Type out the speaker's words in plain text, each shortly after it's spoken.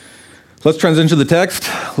Let's transition to the text,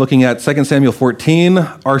 looking at 2 Samuel 14.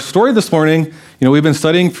 Our story this morning, we've been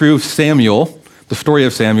studying through Samuel, the story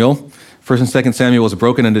of Samuel. 1 and 2 Samuel was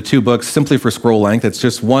broken into two books simply for scroll length. It's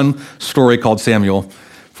just one story called Samuel.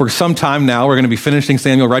 For some time now, we're going to be finishing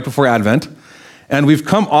Samuel right before Advent. And we've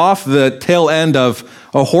come off the tail end of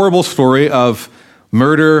a horrible story of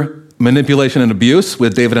murder, manipulation, and abuse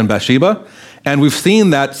with David and Bathsheba. And we've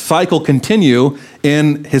seen that cycle continue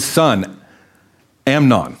in his son,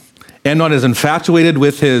 Amnon. Amnon is infatuated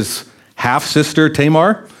with his half-sister,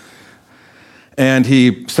 Tamar, and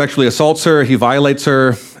he sexually assaults her, he violates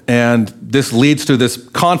her, and this leads to this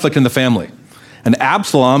conflict in the family. And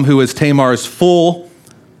Absalom, who is Tamar's full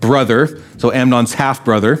brother, so Amnon's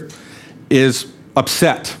half-brother, is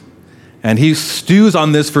upset. And he stews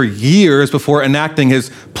on this for years before enacting his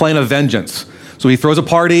plan of vengeance. So he throws a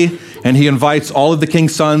party, and he invites all of the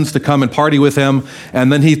king's sons to come and party with him,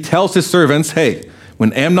 and then he tells his servants, hey,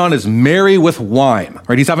 when Amnon is merry with wine,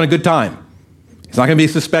 right? He's having a good time. He's not going to be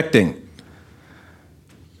suspecting.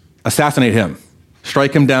 Assassinate him,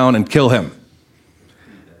 strike him down, and kill him.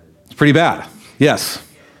 It's pretty bad. Yes.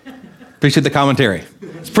 Appreciate the commentary.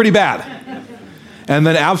 It's pretty bad. And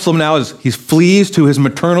then Absalom now he flees to his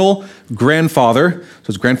maternal grandfather, so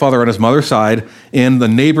his grandfather on his mother's side, in the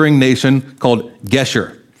neighboring nation called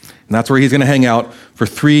Geshur. And that's where he's going to hang out for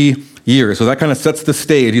 3 years. So that kind of sets the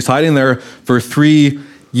stage. He's hiding there for 3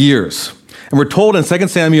 years. And we're told in 2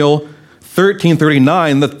 Samuel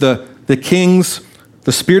 13:39 that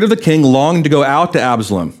the spirit of the king longed to go out to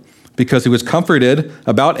Absalom because he was comforted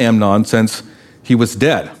about Amnon since he was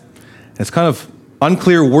dead. It's kind of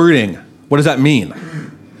unclear wording. What does that mean?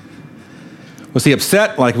 Was he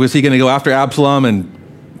upset? Like, was he going to go after Absalom and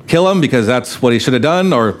kill him because that's what he should have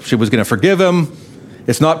done, or she was going to forgive him?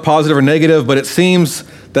 It's not positive or negative, but it seems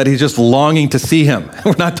that he's just longing to see him.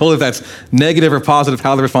 We're not told if that's negative or positive,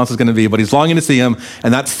 how the response is going to be, but he's longing to see him,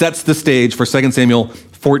 and that sets the stage for 2 Samuel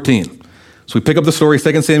 14. So we pick up the story,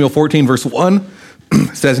 2 Samuel 14, verse 1.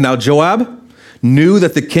 Says, now Joab knew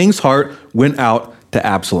that the king's heart went out to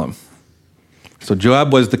Absalom. So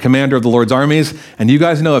Joab was the commander of the Lord's armies, and you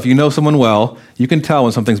guys know, if you know someone well, you can tell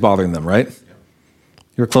when something's bothering them, right?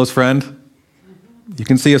 You're a close friend, you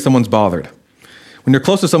can see if someone's bothered. When you're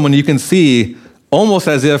close to someone, you can see almost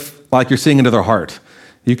as if like you're seeing into their heart.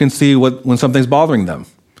 You can see when something's bothering them.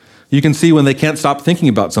 You can see when they can't stop thinking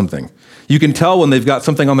about something. You can tell when they've got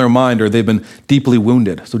something on their mind or they've been deeply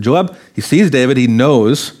wounded. So Joab, he sees David, he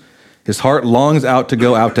knows his heart longs out to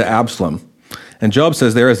go out to Absalom. And Joab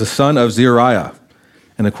says there is the son of Zeruiah.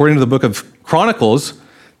 And according to the book of Chronicles,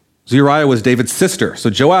 Zeruiah was David's sister.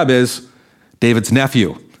 So Joab is David's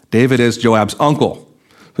nephew. David is Joab's uncle.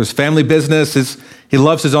 So his family business he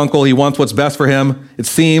loves his uncle. He wants what's best for him, it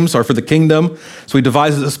seems, or for the kingdom. So he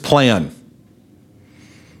devises this plan.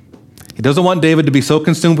 He doesn't want David to be so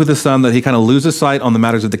consumed with his son that he kind of loses sight on the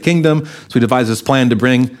matters of the kingdom. So he devises this plan to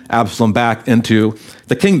bring Absalom back into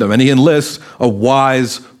the kingdom. And he enlists a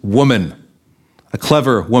wise woman, a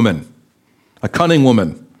clever woman, a cunning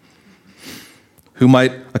woman who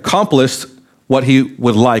might accomplish what he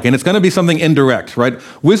would like. And it's going to be something indirect, right?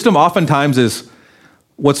 Wisdom oftentimes is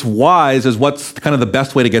what's wise is what's kind of the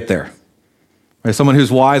best way to get there. Right? Someone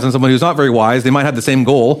who's wise and someone who's not very wise, they might have the same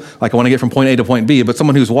goal, like I want to get from point A to point B, but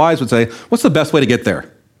someone who's wise would say, what's the best way to get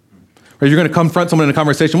there? Or you're going to confront someone in a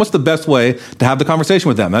conversation, what's the best way to have the conversation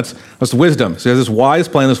with them? That's wisdom. So he has this wise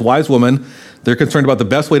plan, this wise woman. They're concerned about the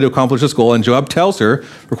best way to accomplish this goal, and Joab tells her,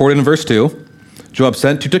 recorded in verse 2, Joab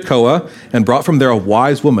sent to Tekoa and brought from there a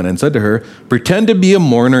wise woman and said to her, pretend to be a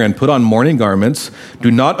mourner and put on mourning garments.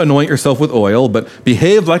 Do not anoint yourself with oil, but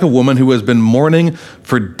behave like a woman who has been mourning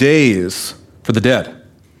for days for the dead.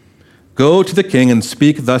 Go to the king and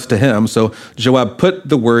speak thus to him. So Joab put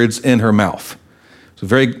the words in her mouth. It's a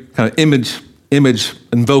very kind of image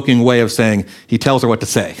invoking way of saying he tells her what to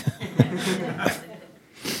say.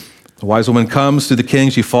 The wise woman comes to the king.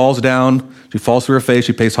 She falls down. She falls to her face.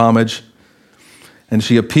 She pays homage. And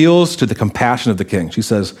she appeals to the compassion of the king. She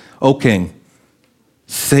says, O king,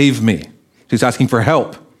 save me. She's asking for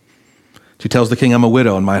help. She tells the king, I'm a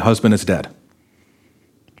widow and my husband is dead.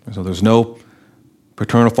 So there's no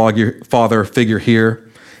paternal father figure here.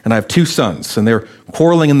 And I have 2 sons, and they're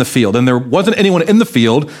quarreling in the field. And there wasn't anyone in the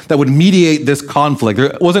field that would mediate this conflict.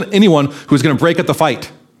 There wasn't anyone who was going to break up the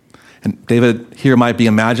fight. And David here might be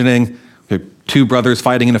imagining 2 brothers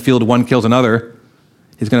fighting in a field, one kills another.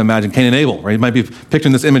 He's going to imagine Cain and Abel, right? He might be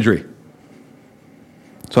picturing this imagery.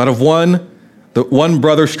 So out of one, the one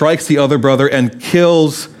brother strikes the other brother and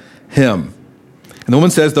kills him. And the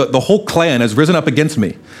woman says, the whole clan has risen up against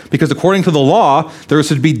me because according to the law, there is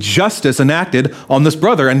to be justice enacted on this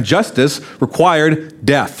brother, and justice required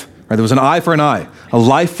death. Right? There was an eye for an eye, a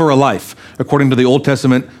life for a life, according to the Old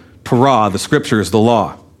Testament Torah, the scriptures, the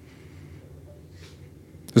law.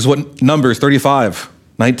 This is what Numbers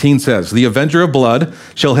 35:19 says. The avenger of blood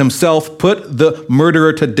shall himself put the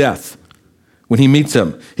murderer to death. When he meets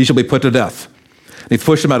him, he shall be put to death. They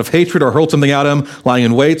pushed him out of hatred or hurled something at him, lying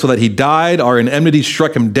in wait so that he died, or in enmity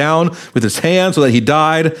struck him down with his hand so that he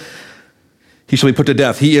died. He shall be put to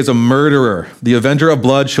death. He is a murderer. The avenger of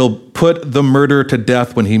blood shall put the murderer to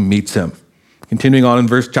death when he meets him. Continuing on in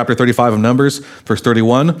chapter 35 of Numbers, verse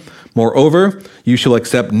 31. Moreover, you shall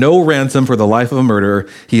accept no ransom for the life of a murderer.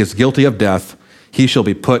 He is guilty of death. He shall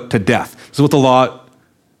be put to death. This is what the law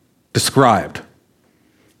described.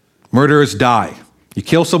 Murderers die. You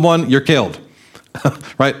kill someone, you're killed.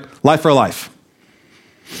 Right? Life for a life.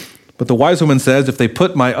 But the wise woman says, if they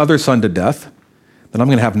put my other son to death, then I'm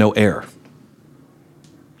going to have no heir.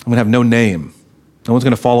 I'm going to have no name. No one's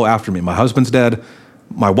going to follow after me. My husband's dead.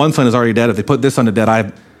 My one son is already dead. If they put this son to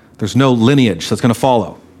death, there's no lineage that's going to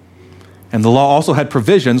follow. And the law also had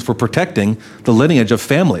provisions for protecting the lineage of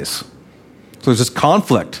families. So there's this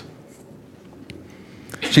conflict.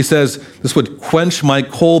 She says, this would quench my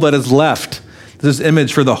coal that is left. This is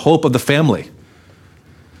image for the hope of the family.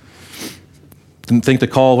 Didn't think to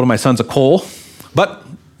call one of my sons a coal, but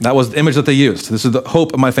that was the image that they used. This is the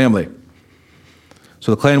hope of my family.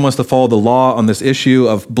 So the clan wants to follow the law on this issue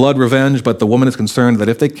of blood revenge, but the woman is concerned that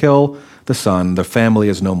if they kill the son, the family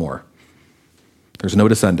is no more. There's no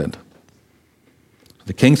descendant.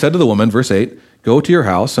 The king said to the woman, verse 8, go to your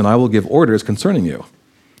house, and I will give orders concerning you.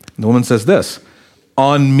 And the woman says this,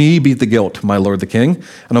 on me be the guilt, my lord the king,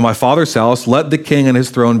 and on my father's house let the king and his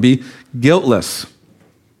throne be guiltless.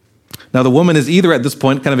 Now the woman is either at this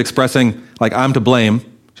point kind of expressing, like, I'm to blame,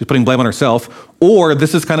 she's putting blame on herself, or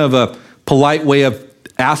this is kind of a polite way of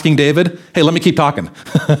asking David, hey, let me keep talking.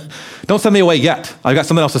 Don't send me away yet. I've got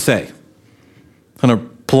something else to say. Kind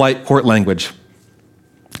of polite court language.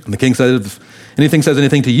 And the king said, if anything says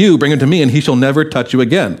anything to you, bring him to me, and he shall never touch you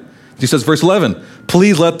again. He says, verse 11,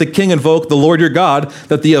 please let the king invoke the Lord your God,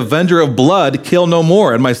 that the avenger of blood kill no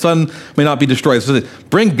more, and my son may not be destroyed. So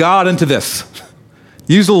bring God into this.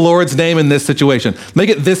 Use the Lord's name in this situation. Make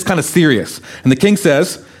it this kind of serious. And the king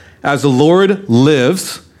says, as the Lord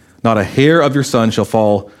lives, not a hair of your son shall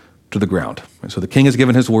fall to the ground. And so the king has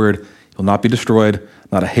given his word. He'll not be destroyed.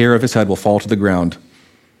 Not a hair of his head will fall to the ground.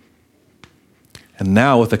 And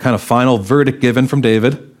now with the kind of final verdict given from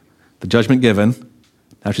David, the judgment given,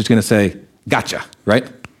 now she's going to say, gotcha, right?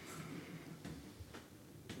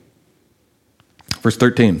 Verse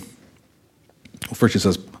 13. Well, first she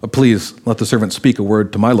says, please let the servant speak a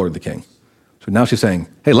word to my lord the king. So now she's saying,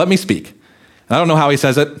 hey, let me speak. And I don't know how he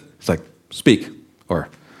says it. It's like, speak, or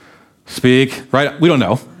speak, right? We don't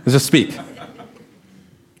know. It's just speak.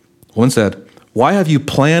 One said, why have you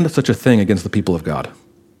planned such a thing against the people of God?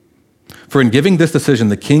 For in giving this decision,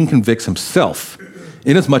 the king convicts himself,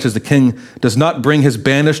 inasmuch as the king does not bring his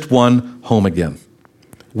banished one home again.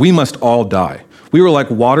 We must all die. We were like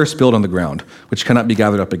water spilled on the ground, which cannot be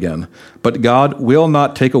gathered up again. But God will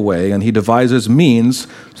not take away, and he devises means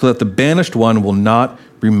so that the banished one will not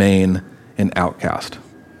remain an outcast.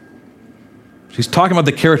 She's talking about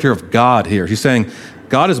the character of God here. She's saying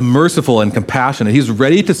God is merciful and compassionate. He's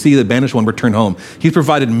ready to see the banished one return home. He's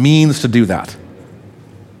provided means to do that.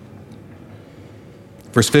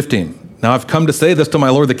 Verse 15. Now I've come to say this to my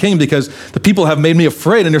lord the king because the people have made me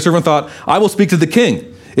afraid, and your servant thought, I will speak to the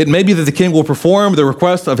king. It may be that the king will perform the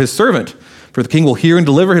request of his servant, for the king will hear and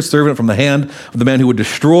deliver his servant from the hand of the man who would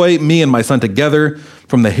destroy me and my son together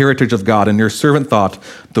from the heritage of God. And your servant thought,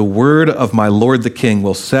 the word of my lord the king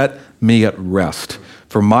will set me at rest.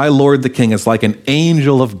 For my lord the king is like an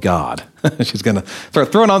angel of God. She's going to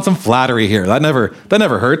start throwing on some flattery here. That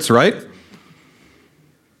never hurts, right?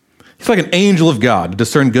 He's like an angel of God to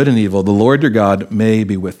discern good and evil. The Lord your God may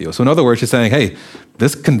be with you. So in other words, she's saying, hey,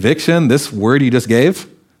 this conviction, this word you just gave,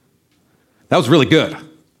 that was really good.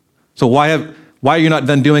 So why are you not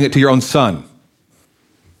then doing it to your own son?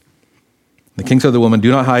 The king said to the woman,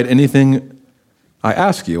 do not hide anything I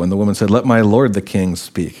ask you. And the woman said, let my lord the king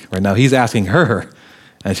speak. Right now he's asking her,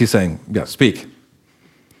 and she's saying, yeah, speak.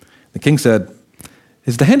 The king said,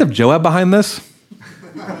 is the hand of Joab behind this?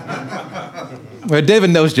 Right, David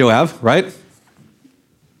knows Joab, right?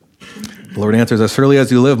 The Lord answers, as surely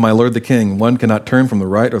as you live, my lord the king, one cannot turn from the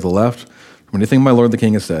right or the left from anything my lord the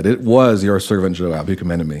king has said. It was your servant Joab who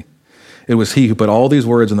commanded me. It was he who put all these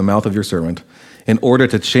words in the mouth of your servant. In order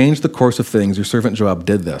to change the course of things, your servant Joab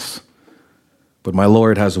did this. But my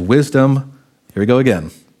Lord has wisdom, here we go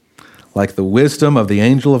again, like the wisdom of the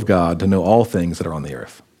angel of God to know all things that are on the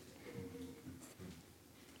earth.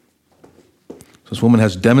 So This woman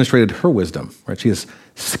has demonstrated her wisdom, right? She has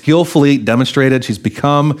skillfully demonstrated. She's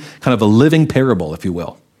become kind of a living parable, if you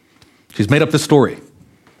will. She's made up this story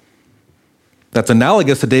that's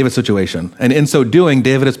analogous to David's situation. And in so doing,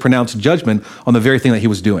 David has pronounced judgment on the very thing that he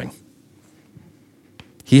was doing.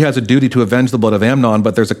 He has a duty to avenge the blood of Amnon,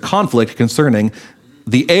 but there's a conflict concerning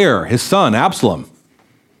the heir, his son, Absalom.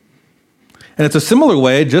 And it's a similar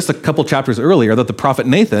way, just a couple chapters earlier, that the prophet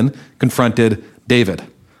Nathan confronted David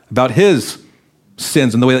about his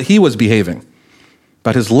sins and the way that he was behaving,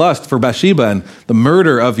 about his lust for Bathsheba and the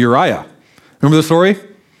murder of Uriah. Remember the story?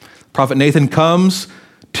 Prophet Nathan comes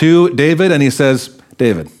to David and he says,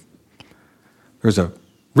 David, there's a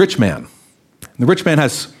rich man. And the rich man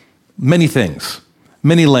has many things,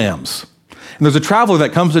 many lambs. And there's a traveler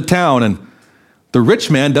that comes to town, and the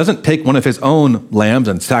rich man doesn't take one of his own lambs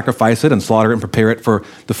and sacrifice it and slaughter it and prepare it for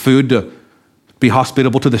the food to be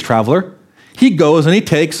hospitable to this traveler. He goes and he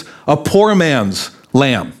takes a poor man's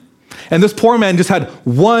lamb. And this poor man just had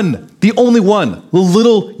one, the only one, the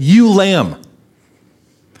little ewe lamb.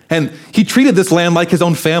 And he treated this lamb like his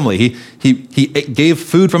own family. He gave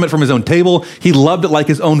food from it from his own table. He loved it like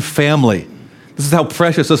his own family. This is how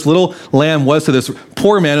precious this little lamb was to this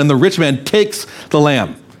poor man, and the rich man takes the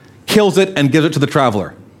lamb, kills it, and gives it to the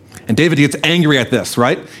traveler. And David gets angry at this,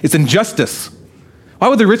 right? It's injustice. Why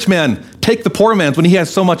would the rich man take the poor man's when he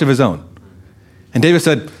has so much of his own? And David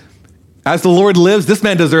said, as the Lord lives, this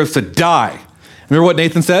man deserves to die. Remember what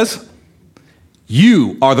Nathan says?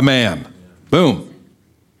 You are the man. Boom.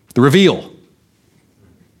 The reveal.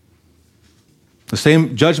 The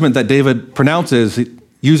same judgment that David pronounces, he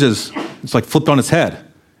uses, it's like flipped on its head.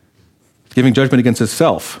 He's giving judgment against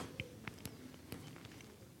himself.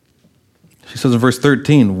 She says in verse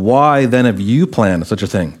 13, why then have you planned such a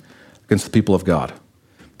thing against the people of God?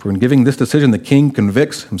 For in giving this decision, the king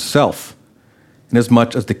convicts himself,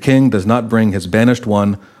 inasmuch as the king does not bring his banished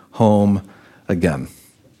one home again.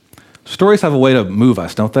 Stories have a way to move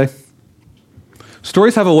us, don't they?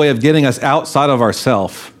 Stories have a way of getting us outside of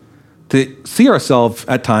ourselves, to see ourselves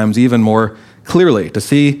at times even more clearly, to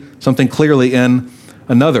see something clearly in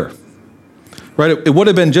another. Right? It would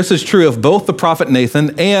have been just as true if both the prophet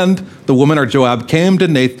Nathan and the woman or Joab came to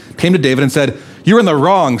David and said, you're in the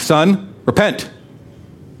wrong, son, repent.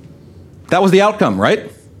 That was the outcome,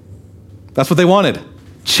 right? That's what they wanted.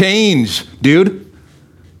 Change, dude.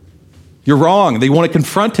 You're wrong. They want to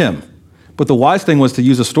confront him. But the wise thing was to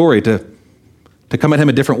use a story to come at him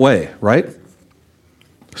a different way, right?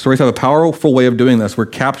 Stories have a powerful way of doing this. We're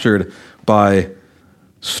captured by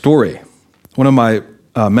story. One of my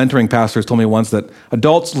mentoring pastors told me once that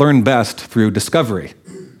adults learn best through discovery,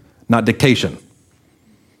 not dictation.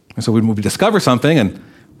 And so when we discover something and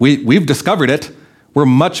we've discovered it, we're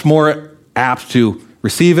much more apt to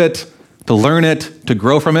receive it, to learn it, to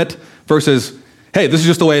grow from it, versus, hey, this is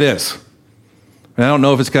just the way it is. And I don't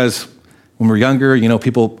know if it's because when we're younger,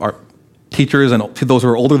 people are teachers and those who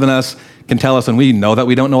are older than us can tell us, and we know that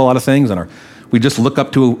we don't know a lot of things, and we just look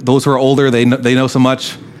up to those who are older. They know so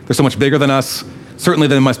much. They're so much bigger than us. Certainly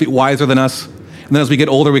they must be wiser than us. And then as we get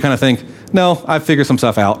older, we kind of think, no, I've figured some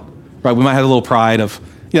stuff out. Right? We might have a little pride of,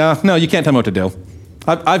 yeah, no, you can't tell me what to do.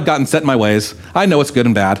 I've gotten set in my ways. I know what's good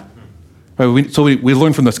and bad. Right? So we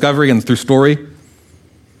learn from discovery and through story.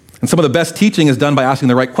 And some of the best teaching is done by asking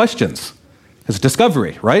the right questions. It's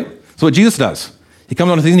discovery, right? So what Jesus does. He comes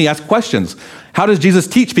on to things and he asks questions. How does Jesus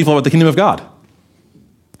teach people about the kingdom of God?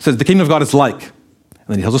 He says the kingdom of God is like. And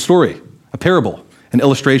then he tells a story, a parable, an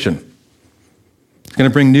illustration. It's going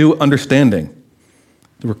to bring new understanding.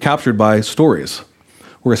 We're captured by stories.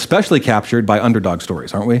 We're especially captured by underdog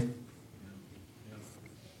stories, aren't we?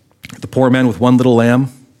 The poor man with one little lamb,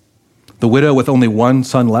 the widow with only one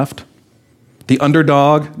son left, the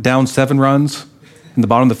underdog down 7 runs in the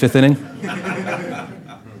bottom of the 5th inning,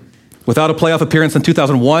 without a playoff appearance in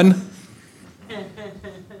 2001,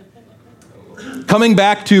 coming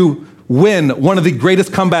back to win one of the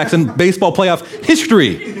greatest comebacks in baseball playoff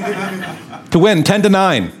history, to win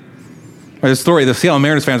 10-9. This story, the Seattle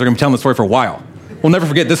Mariners fans are going to be telling the story for a while. We'll never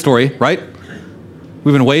forget this story, right?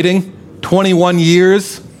 We've been waiting 21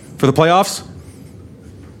 years for the playoffs.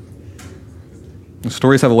 The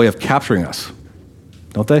stories have a way of capturing us,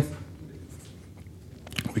 don't they?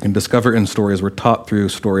 We can discover in stories, we're taught through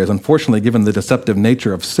stories. Unfortunately, given the deceptive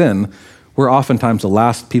nature of sin, we're oftentimes the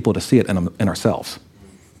last people to see it in ourselves.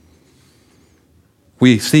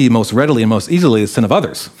 We see most readily and most easily the sin of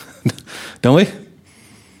others, don't we?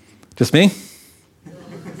 Just me?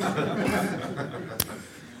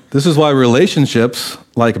 This is why relationships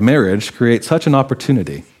like marriage create such an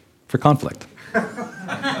opportunity for conflict.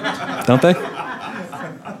 Don't they?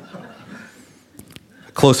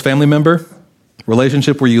 A close family member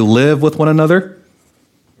relationship where you live with one another,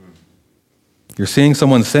 you're seeing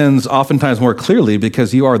someone's sins oftentimes more clearly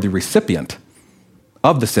because you are the recipient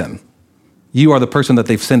of the sin. You are the person that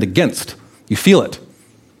they've sinned against. You feel it.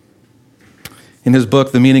 In his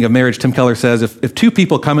book, The Meaning of Marriage, Tim Keller says, if two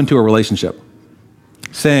people come into a relationship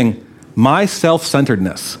saying, my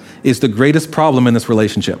self-centeredness is the greatest problem in this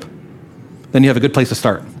relationship, then you have a good place to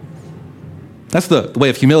start. That's the way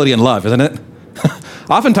of humility and love, isn't it?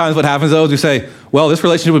 Oftentimes what happens, though, is we say, well, this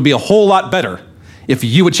relationship would be a whole lot better if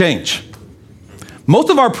you would change. Most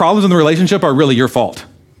of our problems in the relationship are really your fault.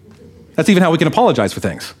 That's even how we can apologize for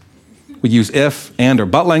things. We use if, and, or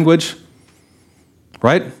but language,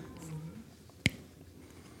 right?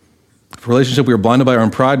 If a relationship, we are blinded by our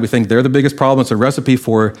own pride. We think they're the biggest problem. It's a recipe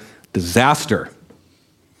for disaster.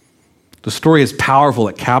 The story is powerful.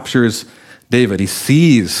 It captures David. He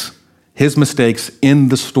sees his mistakes in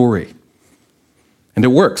the story. And it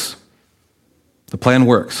works. The plan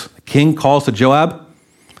works. The king calls to Joab,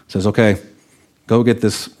 says, okay, go get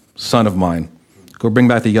this son of mine. Go bring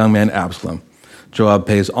back the young man Absalom. Joab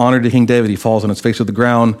pays honor to King David. He falls on his face to the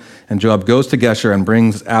ground, and Joab goes to Geshur and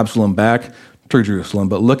brings Absalom back to Jerusalem.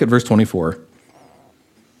 But look at verse 24.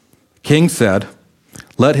 King said,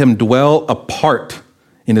 let him dwell apart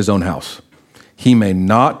in his own house. He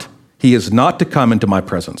is not to come into my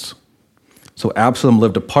presence. So Absalom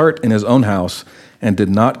lived apart in his own house and did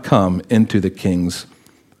not come into the king's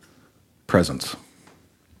presence.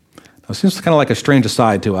 Now, it seems kind of like a strange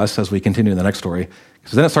aside to us as we continue in the next story,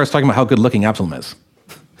 because then it starts talking about how good-looking Absalom is.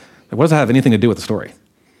 What does that have anything to do with the story?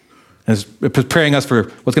 And it's preparing us for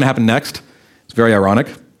what's going to happen next. It's very ironic,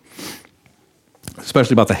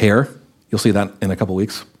 especially about the hair. You'll see that in a couple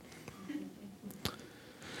weeks.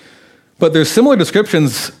 But there's similar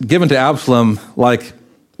descriptions given to Absalom like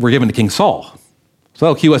were given to King Saul. So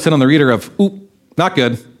that'll cue us in on the reader of, not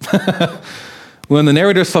good. When the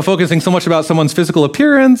narrator's focusing so much about someone's physical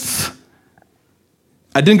appearance,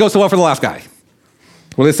 it didn't go so well for the last guy.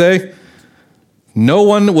 What do they say? No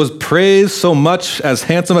one was praised so much as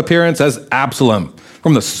handsome appearance as Absalom.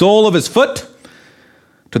 From the sole of his foot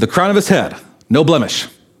to the crown of his head, no blemish.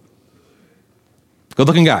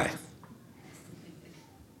 Good-looking guy.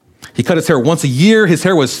 He cut his hair once a year. His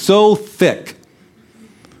hair was so thick.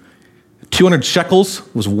 200 shekels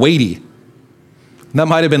was weighty. And that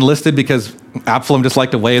might have been listed because Absalom just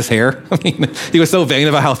liked to weigh his hair. I mean, he was so vain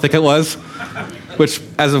about how thick it was, which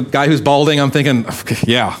as a guy who's balding, I'm thinking,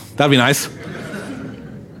 yeah, that'd be nice.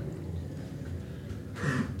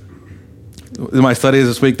 In my studies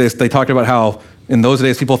this week, they talked about how in those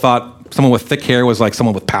days people thought someone with thick hair was like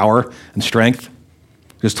someone with power and strength.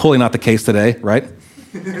 It's totally not the case today, right?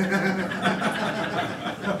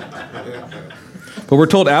 But we're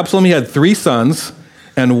told Absalom, he had 3 sons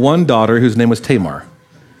and 1 daughter whose name was Tamar.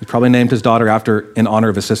 He probably named his daughter in honor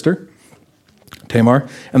of his sister, Tamar.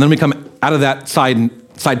 And then we come out of that side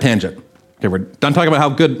tangent. Okay, we're done talking about how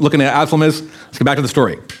good looking at Absalom is. Let's get back to the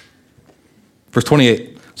story. Verse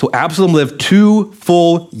 28. So Absalom lived 2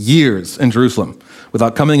 full years in Jerusalem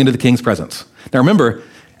without coming into the king's presence. Now remember,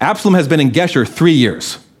 Absalom has been in Geshur 3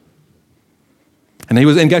 years. And he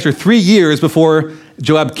was in Geshur 3 years before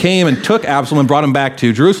Joab came and took Absalom and brought him back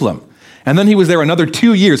to Jerusalem. And then he was there another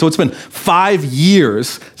 2 years. So it's been 5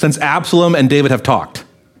 years since Absalom and David have talked.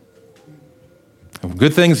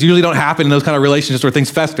 Good things usually don't happen in those kind of relationships where things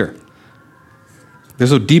fester.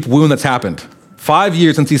 There's a deep wound that's happened. 5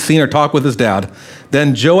 years since he's seen or talked with his dad.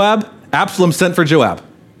 Then Absalom sent for Joab.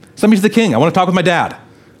 Send me to the king. I want to talk with my dad.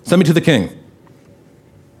 Send me to the king.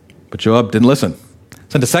 But Joab didn't listen.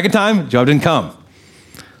 Sent a second time, Joab didn't come.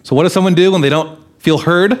 So what does someone do when they don't feel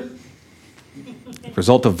heard?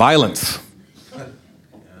 Result of violence.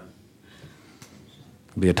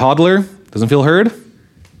 Be a toddler, doesn't feel heard,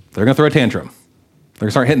 they're going to throw a tantrum. They're going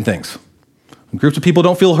to start hitting things. When groups of people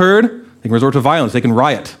don't feel heard, they can resort to violence. They can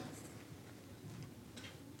riot.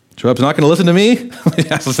 Joab's not going to listen to me.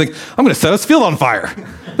 I'm going to set his field on fire.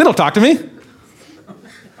 They don't talk to me.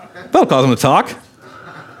 That'll cause them to talk.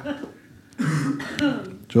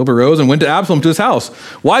 Joab arose and went to Absalom to his house.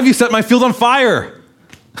 Why have you set my field on fire?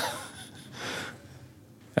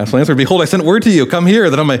 Absalom answered, behold, I sent word to you. Come here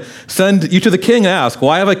that I may send you to the king and ask,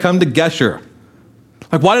 why have I come to Geshur?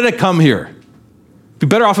 Like, why did I come here? It'd be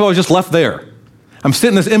better off if I was just left there. I'm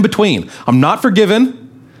sitting this in between. I'm not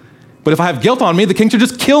forgiven, but if I have guilt on me, the king should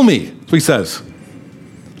just kill me. That's what he says.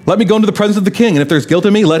 Let me go into the presence of the king, and if there's guilt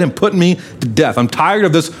in me, let him put me to death. I'm tired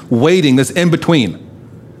of this waiting, this in between.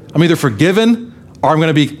 I'm either forgiven or I'm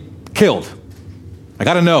going to be killed. I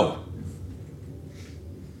got to know.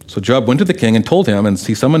 So Joab went to the king and told him, and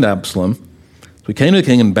he summoned Absalom. So he came to the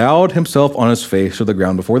king and bowed himself on his face to the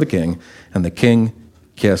ground before the king, and the king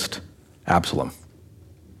kissed Absalom.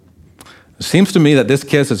 It seems to me that this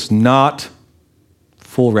kiss is not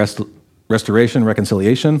full restoration,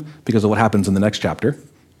 reconciliation, because of what happens in the next chapter.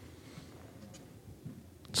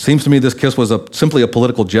 It seems to me this kiss was simply a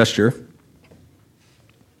political gesture.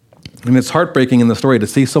 And it's heartbreaking in the story to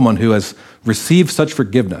see someone who has received such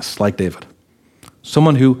forgiveness like David.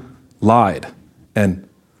 Someone who lied and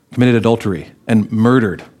committed adultery and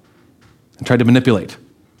murdered and tried to manipulate.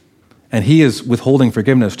 And he is withholding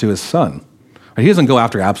forgiveness to his son. He doesn't go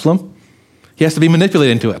after Absalom. He has to be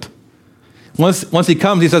manipulated into it. Once he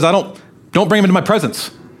comes, he says, don't bring him into my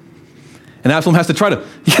presence. And Absalom has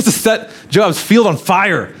to set Joab's field on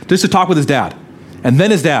fire just to talk with his dad. And then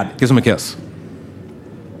his dad gives him a kiss.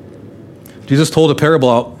 Jesus told a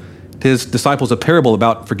parable to his disciples, a parable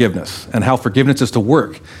about forgiveness and how forgiveness is to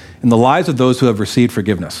work in the lives of those who have received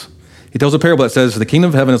forgiveness. He tells a parable that says, the kingdom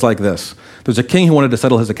of heaven is like this. There's a king who wanted to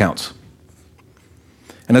settle his accounts.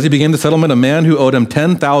 And as he began the settlement, a man who owed him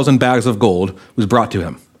 10,000 bags of gold was brought to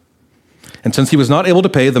him. And since he was not able to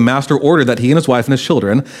pay, the master ordered that he and his wife and his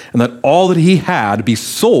children, and that all that he had be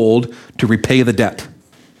sold to repay the debt.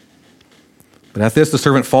 But at this, the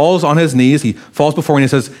servant falls on his knees. He falls before him and he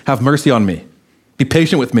says, have mercy on me. Be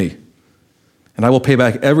patient with me, and I will pay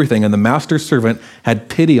back everything. And the master's servant had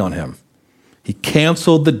pity on him. He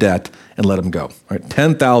canceled the debt and let him go. All right,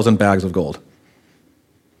 10,000 bags of gold.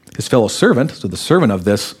 His fellow servant, so the servant of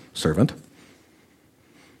this servant,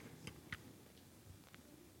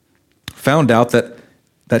 found out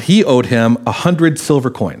that he owed him 100 silver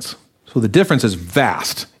coins. So the difference is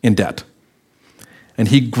vast in debt. And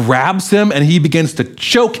he grabs him and he begins to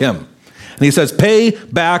choke him. And he says, pay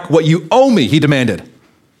back what you owe me, he demanded.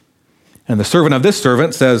 And the servant of this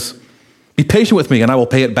servant says, be patient with me and I will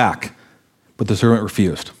pay it back. But the servant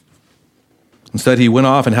refused. Instead, he went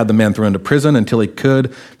off and had the man thrown into prison until he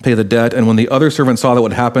could pay the debt. And when the other servants saw that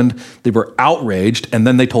what happened, they were outraged. And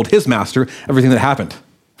then they told his master everything that happened.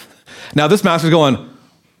 Now this master's going,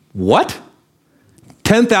 what?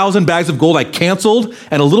 10,000 bags of gold I canceled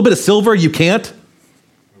and a little bit of silver you can't?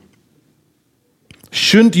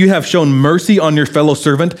 Shouldn't you have shown mercy on your fellow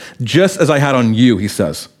servant just as I had on you, he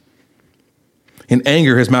says. In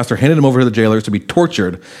anger, his master handed him over to the jailers to be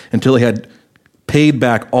tortured until he had paid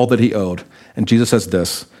back all that he owed. And Jesus says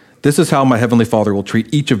this is how my heavenly Father will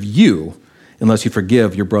treat each of you unless you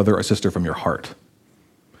forgive your brother or sister from your heart.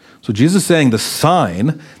 So Jesus is saying the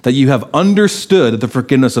sign that you have understood the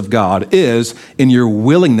forgiveness of God is in your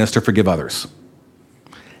willingness to forgive others.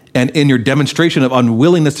 And in your demonstration of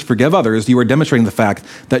unwillingness to forgive others, you are demonstrating the fact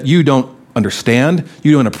that you don't understand,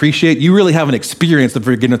 you don't appreciate, you really haven't experienced the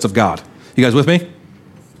forgiveness of God. You guys with me?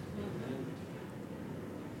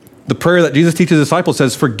 The prayer that Jesus teaches his disciples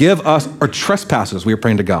says, forgive us our trespasses, we are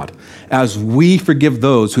praying to God, as we forgive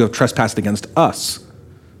those who have trespassed against us.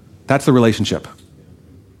 That's the relationship.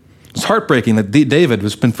 It's heartbreaking that David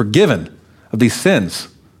has been forgiven of these sins.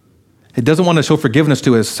 He doesn't want to show forgiveness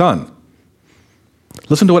to his son.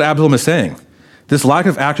 Listen to what Absalom is saying. This lack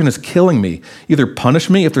of action is killing me. Either punish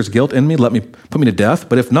me if there's guilt in me, put me to death,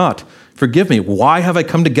 but if not, forgive me. Why have I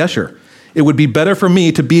come to Geshur? It would be better for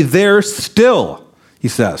me to be there still, he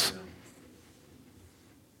says.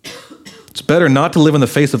 It's better not to live in the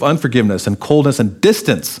face of unforgiveness and coldness and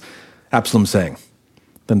distance, Absalom's saying,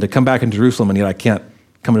 than to come back in Jerusalem and yet I can't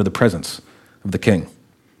come into the presence of the king.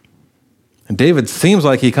 And David seems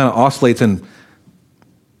like he kind of oscillates in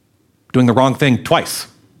doing the wrong thing twice.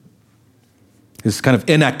 His kind of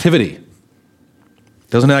inactivity.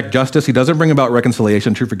 Doesn't enact justice. He doesn't bring about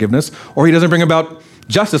reconciliation, true forgiveness, or he doesn't bring about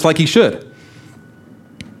justice like he should.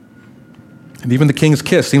 And even the king's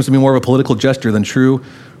kiss seems to be more of a political gesture than true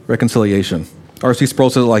reconciliation. R.C. Sproul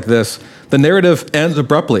says it like this: the narrative ends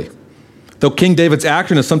abruptly. Though King David's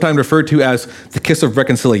action is sometimes referred to as the kiss of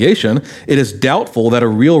reconciliation, it is doubtful that a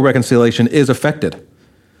real reconciliation is effected.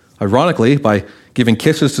 Ironically, by giving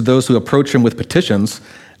kisses to those who approach him with petitions,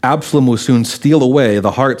 Absalom will soon steal away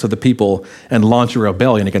the hearts of the people and launch a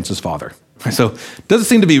rebellion against his father. So it doesn't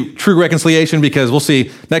seem to be true reconciliation, because we'll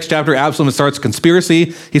see next chapter, Absalom starts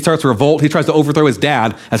conspiracy, he starts revolt, he tries to overthrow his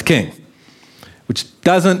dad as king, which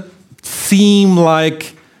doesn't seem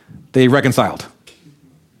like they reconciled,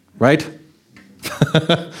 right?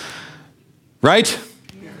 Right?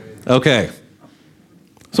 Okay.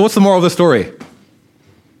 So what's the moral of the story? If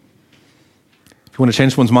you want to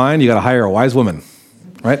change someone's mind, you got to hire a wise woman,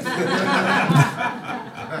 right?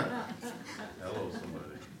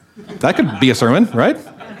 That could be a sermon, right?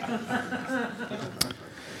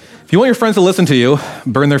 If you want your friends to listen to you,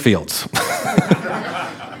 burn their fields.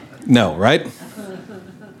 No, right?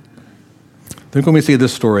 Then when we see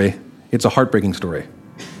this story, it's a heartbreaking story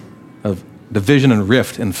of division and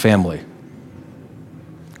rift in family,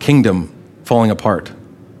 kingdom falling apart.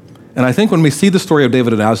 And I think when we see the story of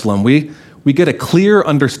David and Absalom, we get a clear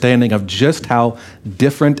understanding of just how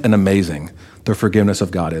different and amazing the forgiveness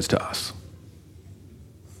of God is to us.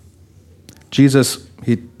 Jesus,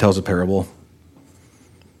 he tells a parable.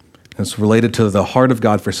 It's related to the heart of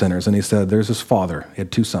God for sinners. And he said, there's this father. He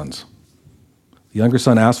had 2 sons. The younger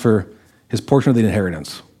son asked for his portion of the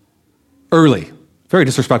inheritance early, very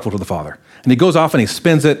disrespectful to the father. And he goes off and he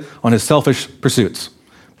spends it on his selfish pursuits,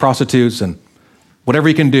 prostitutes and whatever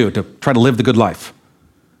he can do to try to live the good life.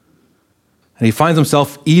 And he finds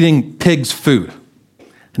himself eating pigs' food.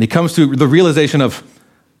 And he comes to the realization of,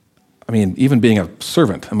 even being a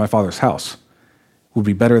servant in my father's house would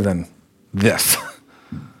be better than this.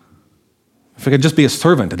 If I could just be a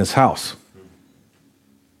servant in his house.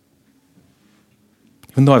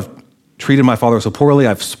 Even though I've treated my father so poorly,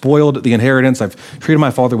 I've spoiled the inheritance, I've treated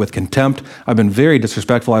my father with contempt, I've been very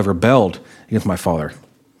disrespectful, I've rebelled against my father.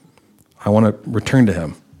 I want to return to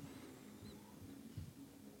him.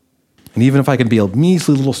 And even if I could be a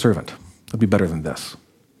measly little servant, it'd be better than this.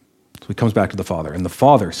 So he comes back to the father, and the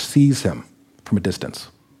father sees him from a distance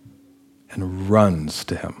and runs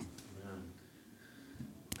to him.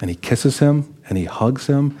 And he kisses him, and he hugs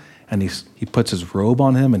him, and he puts his robe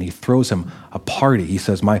on him, and he throws him a party. He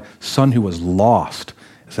says, my son who was lost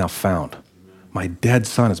is now found. My dead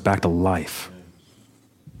son is back to life.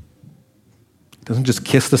 He doesn't just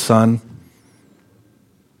kiss the son.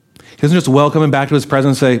 He doesn't just welcome him back to his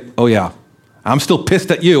presence and say, oh yeah, I'm still pissed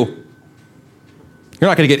at you. You're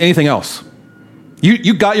not going to get anything else.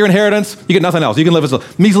 You got your inheritance, you get nothing else. You can live as a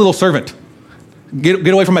measly little servant. Get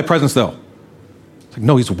away from my presence though. It's like,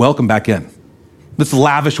 no, he's welcomed back in. This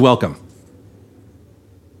lavish welcome.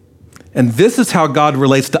 And this is how God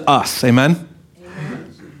relates to us, amen?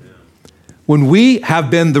 Amen. When we have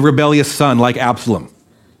been the rebellious son like Absalom,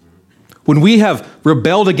 when we have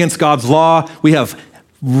rebelled against God's law, we have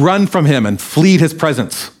run from him and fleed his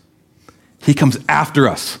presence, he comes after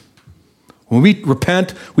us. When we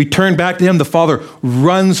repent, we turn back to him, the Father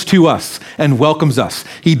runs to us and welcomes us.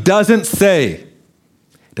 He doesn't say,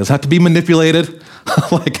 it doesn't have to be manipulated,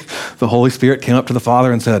 like the Holy Spirit came up to the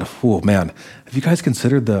Father and said, oh man, have you guys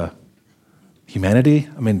considered the humanity?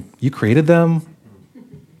 You created them.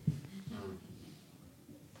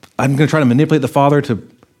 I'm going to try to manipulate the Father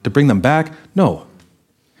to bring them back. No.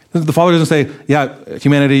 The Father doesn't say, yeah,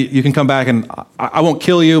 humanity, you can come back and I won't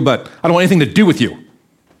kill you, but I don't want anything to do with you.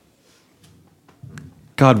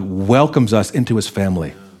 God welcomes us into his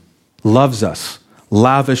family, loves us,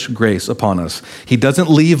 lavish grace upon us. He doesn't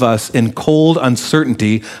leave us in cold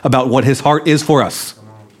uncertainty about what his heart is for us.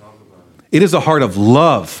 It is a heart of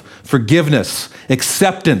love, forgiveness,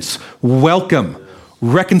 acceptance, welcome,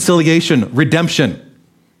 reconciliation, redemption.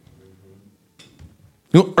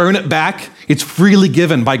 You don't earn it back. It's freely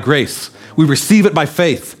given by grace. We receive it by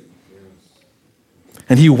faith.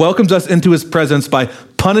 And he welcomes us into his presence by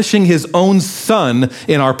punishing his own son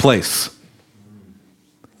in our place.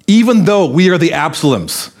 Even though we are the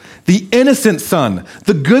Absaloms, the innocent son,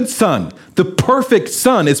 the good son, the perfect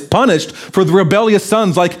son is punished for the rebellious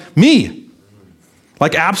sons like me,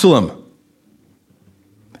 like Absalom.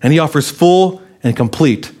 And he offers full and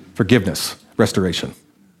complete forgiveness, restoration.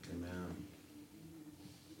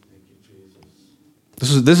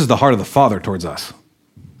 This is the heart of the Father towards us.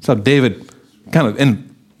 That's how David, kind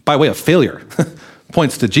of by way of failure,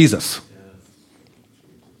 points to Jesus.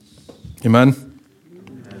 Amen?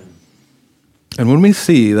 And when we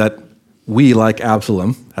see that we, like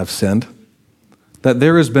Absalom, have sinned, that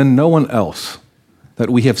there has been no one else that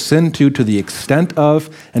we have sinned to the extent of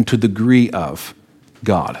and to the degree of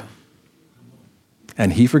God,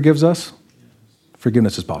 and he forgives us,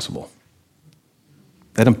 forgiveness is possible.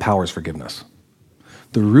 That empowers forgiveness.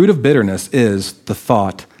 The root of bitterness is the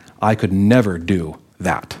thought, I could never do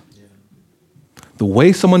that. The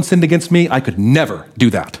way someone sinned against me, I could never do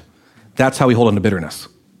that. That's how we hold on to bitterness.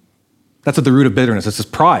 That's at the root of bitterness. It's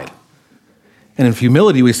just pride. And in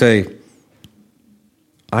humility, we say,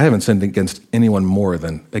 I haven't sinned against anyone more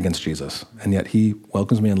than against Jesus, and yet he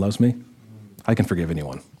welcomes me and loves me. I can forgive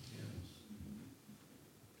anyone.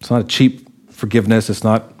 It's not a cheap forgiveness. It's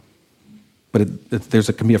not, but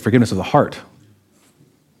it can be a forgiveness of the heart.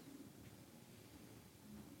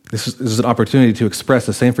 This is an opportunity to express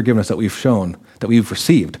the same forgiveness that we've shown, that we've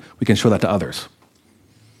received. We can show that to others.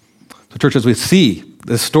 So church, as we see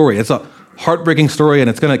this story, it's a heartbreaking story, and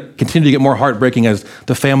it's going to continue to get more heartbreaking as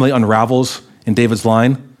the family unravels in David's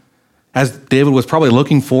line. As David was probably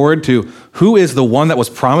looking forward to, who is the one that was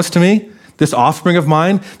promised to me, this offspring of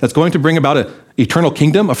mine that's going to bring about eternal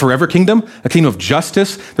kingdom, a forever kingdom, a kingdom of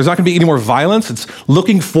justice. There's not going to be any more violence. It's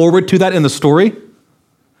looking forward to that in the story.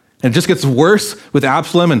 And it just gets worse with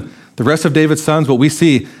Absalom and the rest of David's sons. But we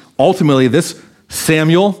see ultimately this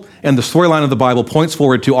Samuel and the storyline of the Bible points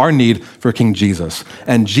forward to our need for King Jesus.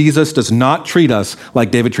 And Jesus does not treat us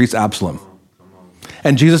like David treats Absalom.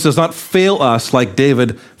 And Jesus does not fail us like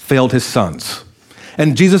David failed his sons.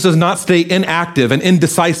 And Jesus does not stay inactive and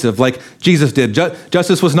indecisive like Jesus did.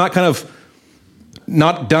 Justice was not kind of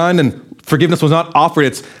not done and forgiveness was not offered.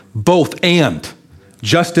 It's both and.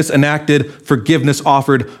 Justice enacted, forgiveness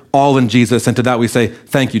offered, all in Jesus. And to that we say,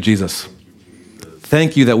 thank you, Jesus.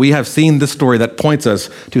 Thank you that we have seen this story that points us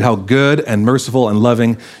to how good and merciful and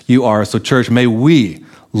loving you are. So church, may we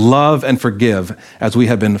love and forgive as we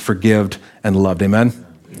have been forgived and loved. Amen?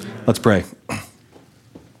 Let's pray.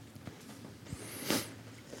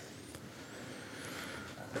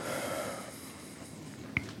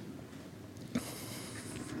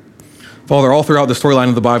 Father, all throughout the storyline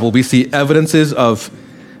of the Bible, we see evidences of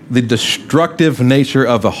the destructive nature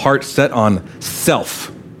of a heart set on self.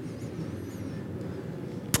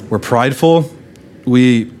 We're prideful.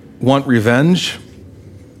 We want revenge.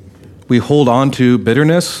 We hold on to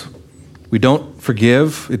bitterness. We don't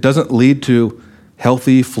forgive. It doesn't lead to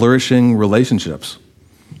healthy, flourishing relationships.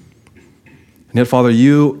 And yet, Father,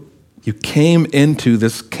 you came into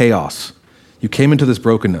this chaos. You came into this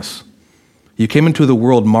brokenness. You came into the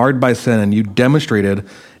world marred by sin, and you demonstrated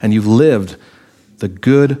and you lived the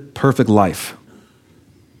good, perfect life.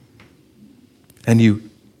 And you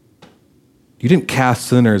didn't cast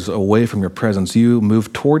sinners away from your presence. You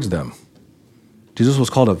moved towards them. Jesus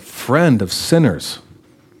was called a friend of sinners.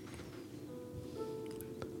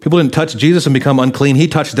 People didn't touch Jesus and become unclean. He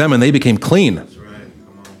touched them and they became clean. That's right.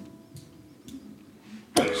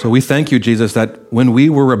 Come on. So we thank you, Jesus, that when we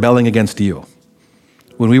were rebelling against you,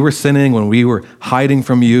 when we were sinning, when we were hiding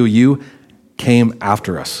from you, you came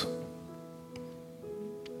after us.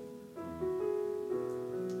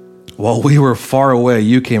 While we were far away,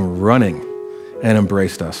 you came running and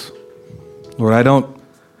embraced us. Lord,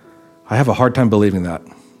 I have a hard time believing that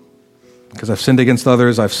because I've sinned against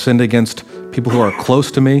others. I've sinned against people who are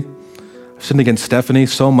close to me. I've sinned against Stephanie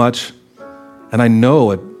so much. And I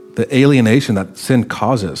know the alienation that sin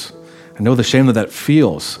causes. I know the shame that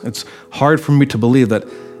feels. It's hard for me to believe that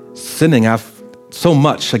sinning so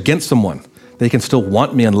much against someone, they can still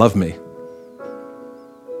want me and love me.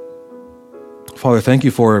 Father, thank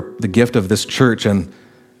you for the gift of this church and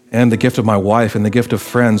the gift of my wife and the gift of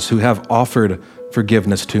friends who have offered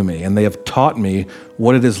forgiveness to me, and they have taught me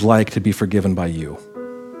what it is like to be forgiven by you.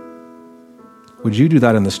 Would you do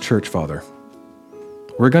that in this church, Father?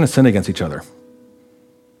 We're going to sin against each other.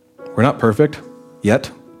 We're not perfect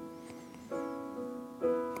yet.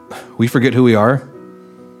 We forget who we are.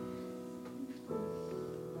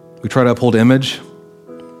 We try to uphold image.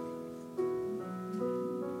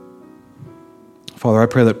 Father, I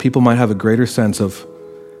pray that people might have a greater sense of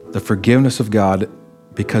the forgiveness of God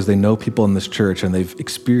because they know people in this church and they've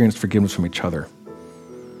experienced forgiveness from each other.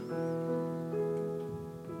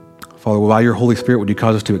 Father, by your Holy Spirit, would you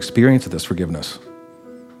cause us to experience this forgiveness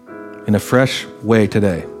in a fresh way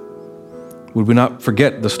today? Would we not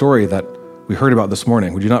forget the story that we heard about this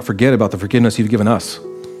morning? Would you not forget about the forgiveness you've given us?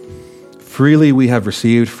 Freely we have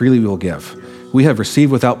received, freely we will give. We have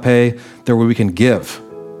received without pay, there where we can give.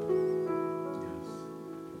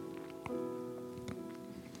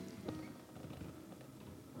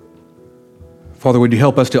 Father, would you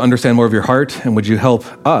help us to understand more of your heart, and would you help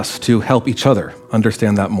us to help each other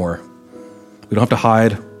understand that more? We don't have to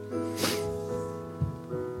hide.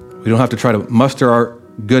 We don't have to try to muster our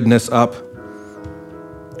goodness up.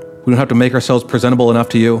 We don't have to make ourselves presentable enough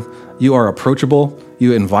to you. You are approachable.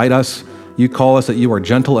 You invite us. You call us that you are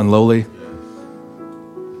gentle and lowly.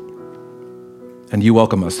 And you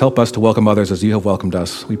welcome us. Help us to welcome others as you have welcomed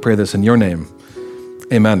us. We pray this in your name.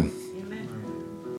 Amen.